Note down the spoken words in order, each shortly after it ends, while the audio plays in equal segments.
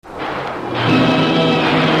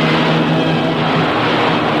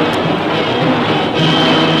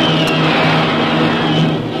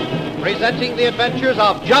presenting the adventures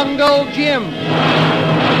of Jungle Jim.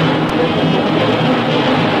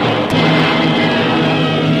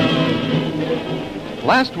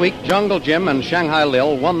 Last week, Jungle Jim and Shanghai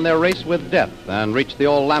Lil won their race with death and reached the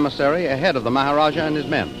old lamasery ahead of the Maharaja and his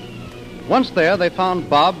men. Once there, they found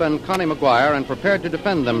Bob and Connie McGuire and prepared to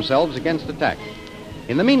defend themselves against attack.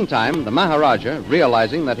 In the meantime, the Maharaja,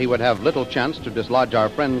 realizing that he would have little chance to dislodge our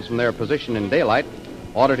friends from their position in daylight,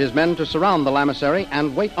 ordered his men to surround the lamasery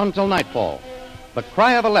and wait until nightfall. The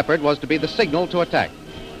cry of a leopard was to be the signal to attack.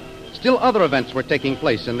 Still other events were taking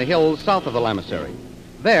place in the hills south of the lamasery.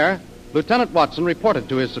 There, Lieutenant Watson reported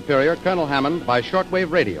to his superior, Colonel Hammond, by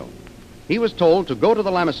shortwave radio. He was told to go to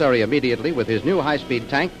the lamasery immediately with his new high-speed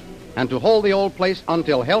tank and to hold the old place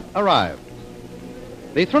until help arrived.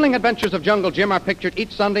 The thrilling adventures of Jungle Jim are pictured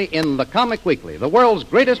each Sunday in The Comic Weekly, the world's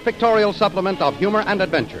greatest pictorial supplement of humor and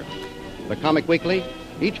adventure. The Comic Weekly,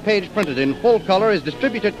 each page printed in full color, is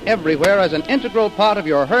distributed everywhere as an integral part of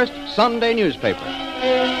your Hearst Sunday newspaper.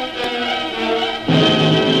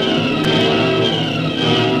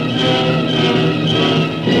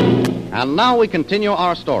 And now we continue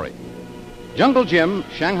our story. Jungle Jim,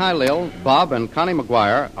 Shanghai Lil, Bob, and Connie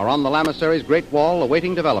McGuire are on the lamasery's great wall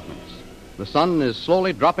awaiting developments. The sun is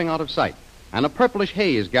slowly dropping out of sight, and a purplish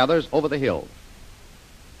haze gathers over the hills.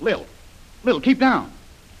 Lil, keep down.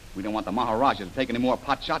 We don't want the Maharaja to take any more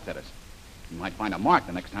pot shots at us. We might find a mark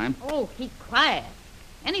the next time. Oh, keep quiet.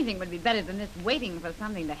 Anything would be better than this waiting for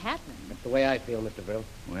something to happen. That's the way I feel, Mr. Brill.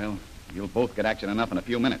 Well, you'll both get action enough in a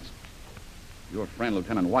few minutes. Your friend,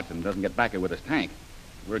 Lieutenant Watson, doesn't get back here with his tank.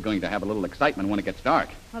 We're going to have a little excitement when it gets dark.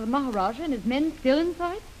 Are the Maharaja and his men still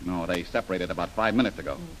inside? No, they separated about 5 minutes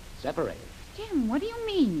ago. Separated? Jim, what do you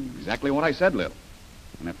mean? Exactly what I said, Lil.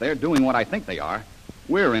 And if they're doing what I think they are,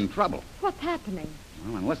 we're in trouble. What's happening?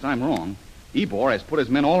 Well, unless I'm wrong, Ebor has put his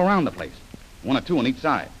men all around the place, 1 or 2 on each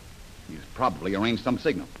side. He's probably arranged some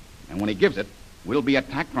signal. And when he gives it, we'll be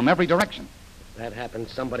attacked from every direction. If that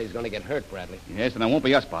happens, somebody's going to get hurt, Bradley. Yes, and it won't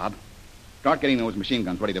be us, Bob. Start getting those machine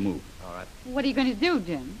guns ready to move. All right. What are you going to do,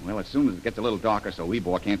 Jim? Well, as soon as it gets a little darker so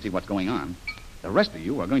Ebor can't see what's going on, the rest of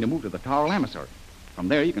you are going to move to the Tower Lamasery. From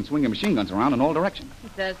there, you can swing your machine guns around in all directions.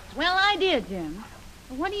 It's a swell idea, Jim.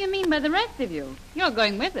 What do you mean by the rest of you? You're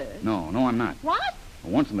going with us. No, I'm not. What?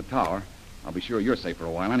 Well, once in the tower, I'll be sure you're safe for a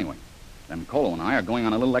while anyway. Then Colo and I are going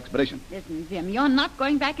on a little expedition. Listen, Jim, you're not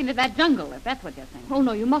going back into that jungle, if that's what you're saying. Oh,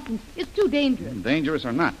 no, you mustn't. It's too dangerous. Dangerous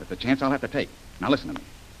or not, it's a chance I'll have to take. Now, listen to me.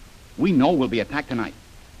 We know we'll be attacked tonight.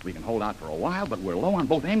 We can hold out for a while, but we're low on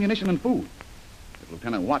both ammunition and food. If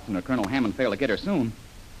Lieutenant Watson or Colonel Hammond fail to get here soon,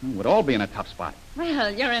 we'd all be in a tough spot. Well,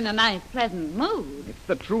 you're in a nice, pleasant mood. It's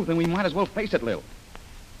the truth, and we might as well face it, Lil.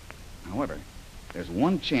 However, there's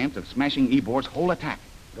one chance of smashing Ebor's whole attack.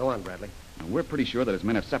 Go on, Bradley. Now, we're pretty sure that his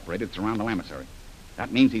men have separated to surround the lamasery.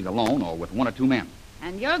 That means he's alone or with 1 or 2 men.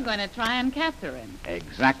 And you're going to try and capture him.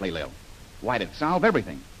 Exactly, Lil. Why'd it solve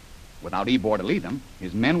everything? Without Ebor to lead them,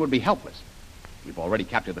 his men would be helpless. We've already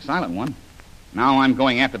captured the silent one. Now I'm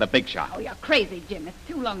going after the big shot. Oh, you're crazy, Jim. It's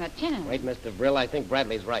too long a chance. Wait, Mr. Brill, I think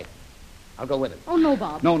Bradley's right. I'll go with him. Oh, no,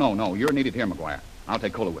 Bob. No. You're needed here, McGuire. I'll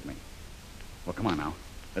take Colo with me. Well, come on now.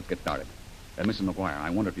 Let's get started. Mrs. McGuire, I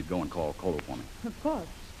wonder if you'd go and call Colo for me. Of course.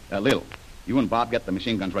 Lil, you and Bob get the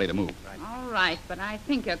machine guns ready to move. Right. All right, but I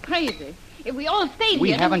think you're crazy. If we all stayed We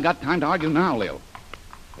here... haven't got time to argue now, Lil.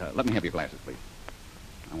 Let me have your glasses, please.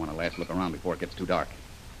 I want a last look around before it gets too dark.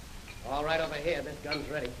 All right, over here. This gun's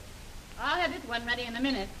ready. I'll have this one ready in a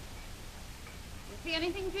minute. You see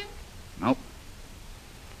anything, Jim? Nope.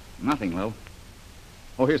 Nothing, Lil.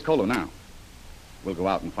 Oh, here's Colo now. We'll go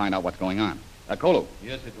out and find out what's going on. Colo.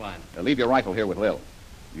 Yes, it one. Leave your rifle here with Lil.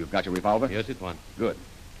 You've got your revolver? Yes, it one. Good.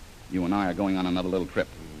 You and I are going on another little trip.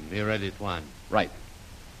 Here at it one. Right.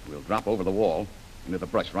 We'll drop over the wall into the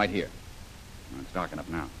brush right here. It's dark enough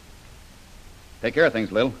now. Take care of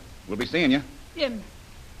things, Lil. We'll be seeing you. Jim,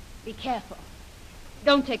 be careful.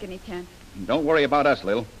 Don't take any chances. Don't worry about us,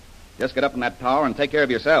 Lil. Just get up in that tower and take care of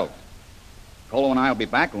yourselves. Colo and I will be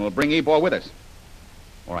back, and we'll bring Ebor with us.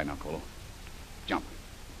 All right now, Colo. Jump.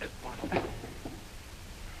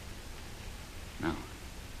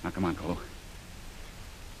 Now, come on, Colo.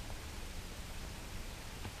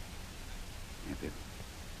 That's it.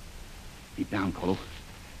 Keep down, Colo.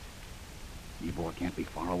 Ebor can't be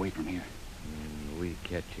far away from here. We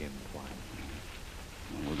catch him twice.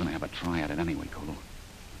 Well, we're going to have a try at it anyway, Colo.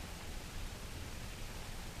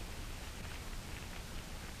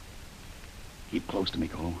 Keep close to me,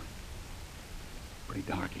 Colo. Pretty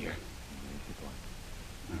dark here.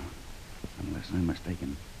 Now, unless I'm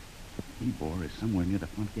mistaken, Ebor is somewhere near the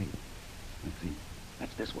front gate. Let's see.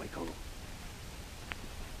 That's this way, Colo.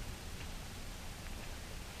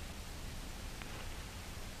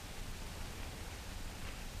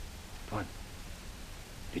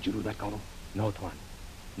 Did you do that, Colo? No, Tuan.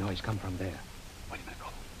 No, he's come from there. Wait a minute,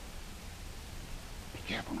 Colo. Be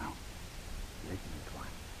careful now. Listen, Tuan.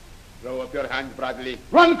 Throw up your hands, Bradley.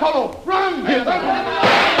 Run, Colo! Run!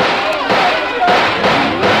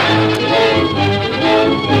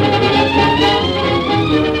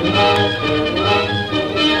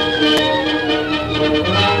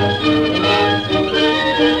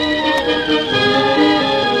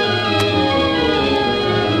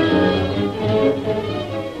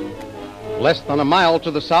 Less than a mile to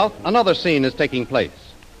the south, another scene is taking place.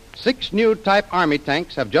 6 new type Army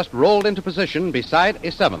tanks have just rolled into position beside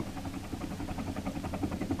a 7th.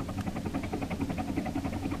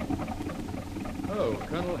 Oh,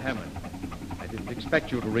 Colonel Hammond. I didn't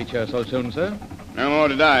expect you to reach here so soon, sir. No more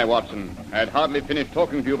did I, Watson. I had hardly finished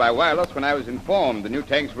talking to you by wireless when I was informed the new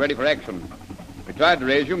tanks were ready for action. We tried to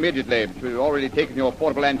raise you immediately, but we'd already taken your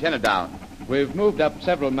portable antenna down. We've moved up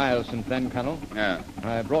several miles since then, Colonel. Yeah.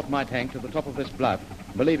 I brought my tank to the top of this bluff,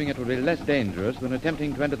 believing it would be less dangerous than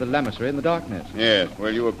attempting to enter the Lamasery in the darkness. Yes,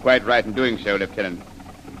 well, you were quite right in doing so, Lieutenant.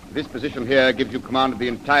 This position here gives you command of the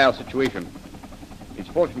entire situation. It's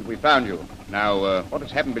fortunate we found you. Now, what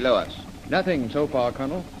has happened below us? Nothing so far,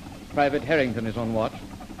 Colonel. Private Harrington is on watch.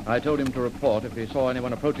 I told him to report if he saw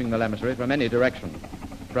anyone approaching the Lamasery from any direction.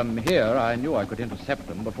 From here, I knew I could intercept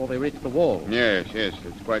them before they reached the wall. Yes,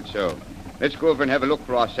 it's quite so. Let's go over and have a look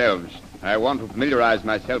for ourselves. I want to familiarize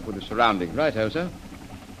myself with the surroundings. Righto, sir.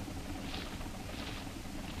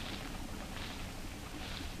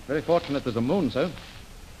 Very fortunate there's a moon, sir.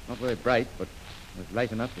 Not very bright, but it's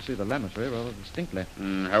light enough to see the Lamasery rather distinctly.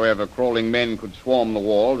 However, crawling men could swarm the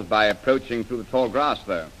walls by approaching through the tall grass,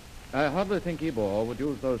 though. I hardly think Ebor would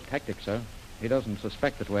use those tactics, sir. He doesn't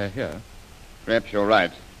suspect that we're here. Perhaps you're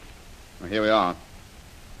right. Well, here we are.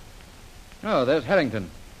 Oh, there's Harrington.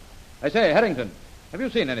 I say, Harrington, have you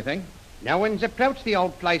seen anything? No one's approached the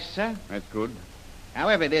old place, sir. That's good.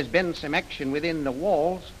 However, there's been some action within the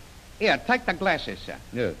walls. Here, take the glasses, sir.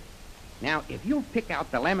 Yes. Now, if you'll pick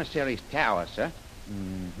out the Lamasery's tower, sir.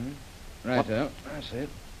 Righto. I see it.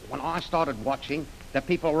 When I started watching, the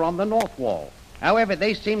people were on the north wall. However,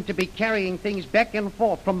 they seemed to be carrying things back and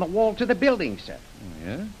forth from the wall to the building, sir. Oh,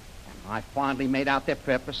 yeah? And I finally made out their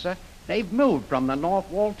purpose, sir. They've moved from the north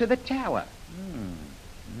wall to the tower.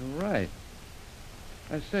 You're right.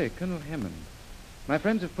 I say, Colonel Hammond, my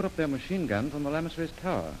friends have put up their machine guns on the Lamasery's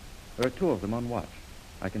tower. There are 2 of them on watch.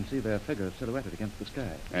 I can see their figures silhouetted against the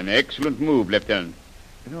sky. An excellent move, Lieutenant.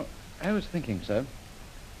 You know, I was thinking, sir,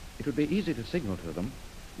 it would be easy to signal to them.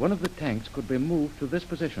 One of the tanks could be moved to this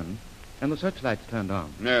position and the searchlights turned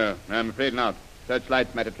on. No, I'm afraid not.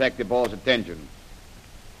 Searchlights might attract the boar's attention.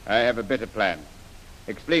 I have a better plan.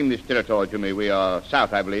 Explain this territory to me. We are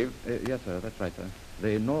south, I believe. Yes, sir, that's right, sir.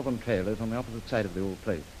 The northern trail is on the opposite side of the old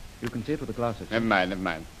place. You can see it with the glasses. Never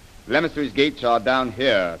mind. Lamasery's gates are down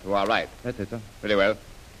here to our right. That's it, sir. Very well.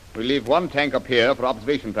 We'll leave one tank up here for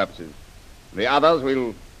observation purposes. The others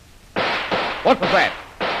will... What was that?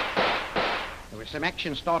 There was some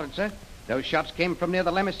action started, sir. Those shots came from near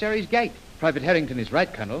the Lamasery's gate. Private Harrington is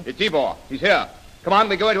right, Colonel. It's Ebor. He's here. Come on,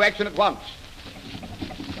 we go into action at once.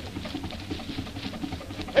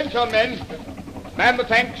 Attention, men. Man the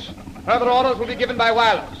tanks. Further orders will be given by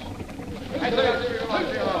wireless.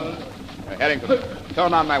 Harrington,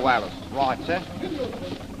 turn on my wireless. Right, sir.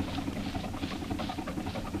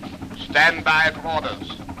 Stand by for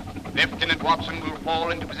orders. Lieutenant Watson will fall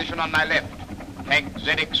into position on my left. Tank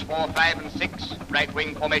ZX 4, 5, and 6, right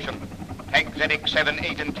wing formation. Tank ZX 7,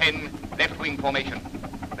 8, and 10, left wing formation.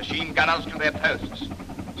 Machine gunners to their posts.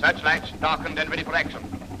 Searchlights darkened and ready for action.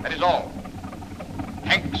 That is all.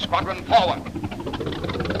 Tank squadron forward.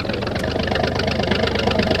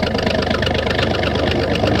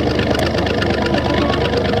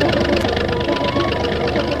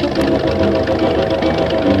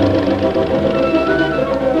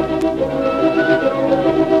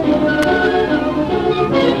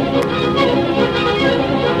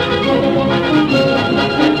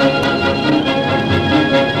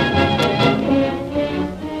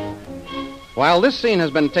 While this scene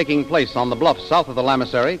has been taking place on the bluff south of the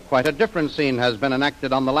Lamasery, quite a different scene has been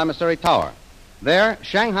enacted on the Lamasery Tower. There,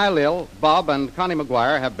 Shanghai Lil, Bob, and Connie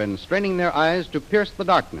McGuire have been straining their eyes to pierce the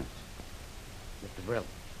darkness. Mr. Brill,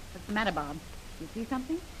 What's the matter, Bob? You see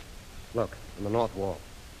something? look, on the north wall.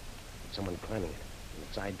 There's someone climbing it, from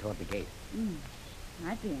the side toward the gate.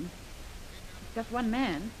 I see him. It's just one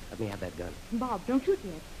man. Let me have that gun. Bob, don't shoot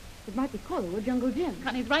yet. It might be Colo or Jungle Jim.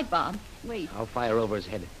 Connie's right, Bob. Wait. I'll fire over his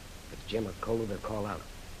head. If it's Jim or Kolu, they'll call out.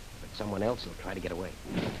 If it's someone else, they'll try to get away.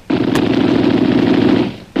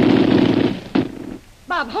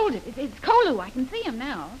 Bob, hold it. It's Kolu. I can see him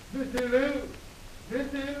now. Mr. Lou,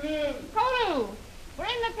 Kolu! We're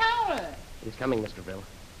in the tower. He's coming, Mr. Bill.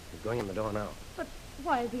 He's going in the door now. But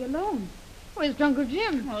why is he alone? Where's Jungle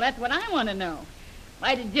Jim? Well, that's what I want to know.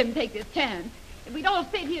 Why did Jim take this chance? If we'd all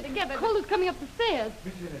stayed here together... Kolu's coming up the stairs.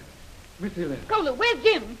 Missy, Kolu, where's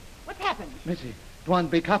Jim? What's happened? Missy, Tuan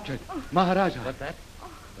be captured. Maharaja. What's that?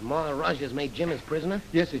 The Maharaja's made Jim his prisoner?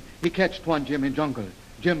 Yes, he catch Tuan Jim in jungle.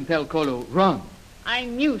 Jim tell Kolu, run. I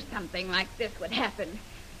knew something like this would happen.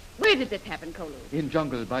 Where did this happen, Kolu? In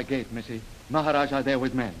jungle by gate, Missy. Maharaja there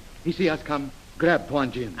with men. He see us come, grab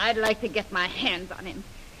Tuan Jim. I'd like to get my hands on him.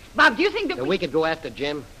 Bob, do you think that We could go after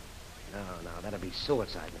Jim. No, that'd be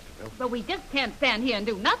suicide, Mr. Bill. But we just can't stand here and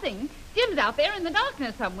do nothing. Jim's out there in the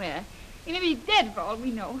darkness somewhere. He may be dead for all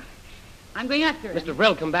we know. I'm going after him. Mr.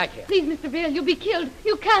 Brill, come back here. Please, Mr. Vail, you'll be killed.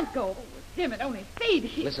 You can't go. Oh, if Jim had only stayed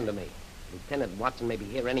here. Listen to me. Lieutenant Watson may be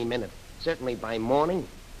here any minute. Certainly by morning,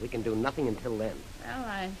 we can do nothing until then.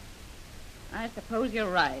 Well, I suppose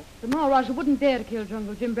you're right. The Maharaja wouldn't dare to kill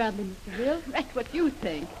Jungle Jim Bradley, Mr. Vail. That's what you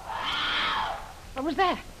think. What was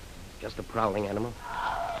that? Just a prowling animal.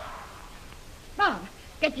 Bob,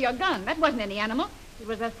 get your gun. That wasn't any animal. It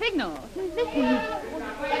was a signal.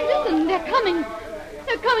 Listen, they're coming.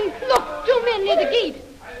 They're coming. Look, 2 men near the gate.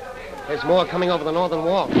 There's more coming over the northern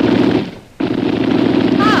wall.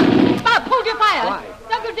 Bob, hold your fire. Why?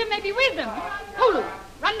 Jungle Jim may be with them. Kolu,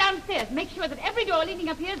 run downstairs. Make sure that every door leading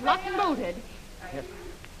up here is locked and bolted.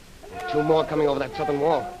 2 more coming over that southern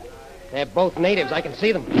wall. They're both natives. I can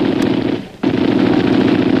see them.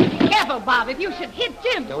 Careful, Bob. If you should hit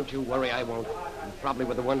Jim. Don't you worry, I won't. I'm probably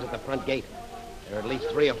with the ones at the front gate. There are at least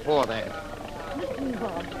 3 or 4 there. Listen,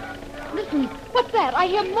 Bob. Listen. What's that? I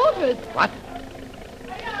hear motors. What?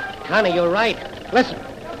 Connie, you're right. Listen.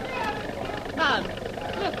 Bob,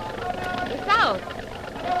 look. The south.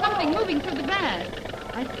 There's something moving through the grass.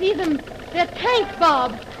 I see them. They're tanks,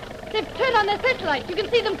 Bob. They've turned on their searchlights. You can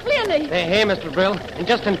see them clearly. They're here, Mr. Brill, and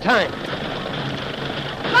just in time.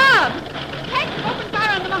 Bob! Tanks have opened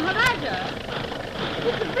fire on the Maharaja.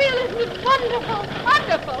 Mr. Vail, isn't it wonderful?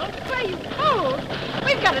 Wonderful. Where you fool.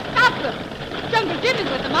 We've got to stop them. Jungle Jim is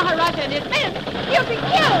with the Maharaja and his men. He'll be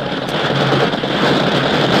killed.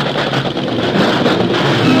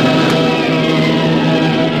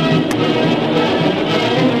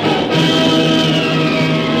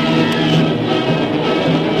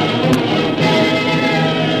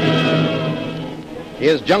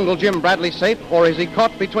 Is Jungle Jim Bradley safe, or is he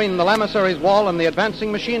caught between the Lamassary's wall and the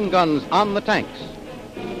advancing machine guns on the tanks?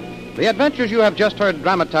 The adventures you have just heard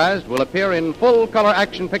dramatized will appear in full-color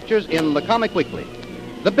action pictures in the Comic Weekly,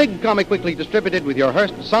 the big Comic Weekly distributed with your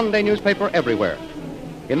Hearst Sunday newspaper everywhere.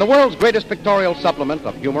 In the world's greatest pictorial supplement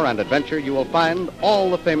of humor and adventure, you will find all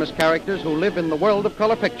the famous characters who live in the world of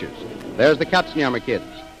color pictures. There's the Katzenjammer Kids,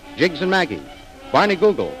 Jiggs and Maggie, Barney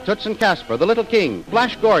Google, Toots and Casper, the Little King,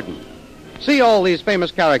 Flash Gordon. See all these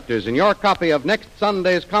famous characters in your copy of next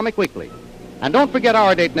Sunday's Comic Weekly. And don't forget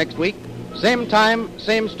our date next week, same time,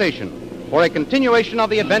 same station, for a continuation of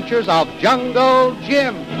the adventures of Jungle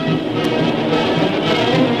Jim.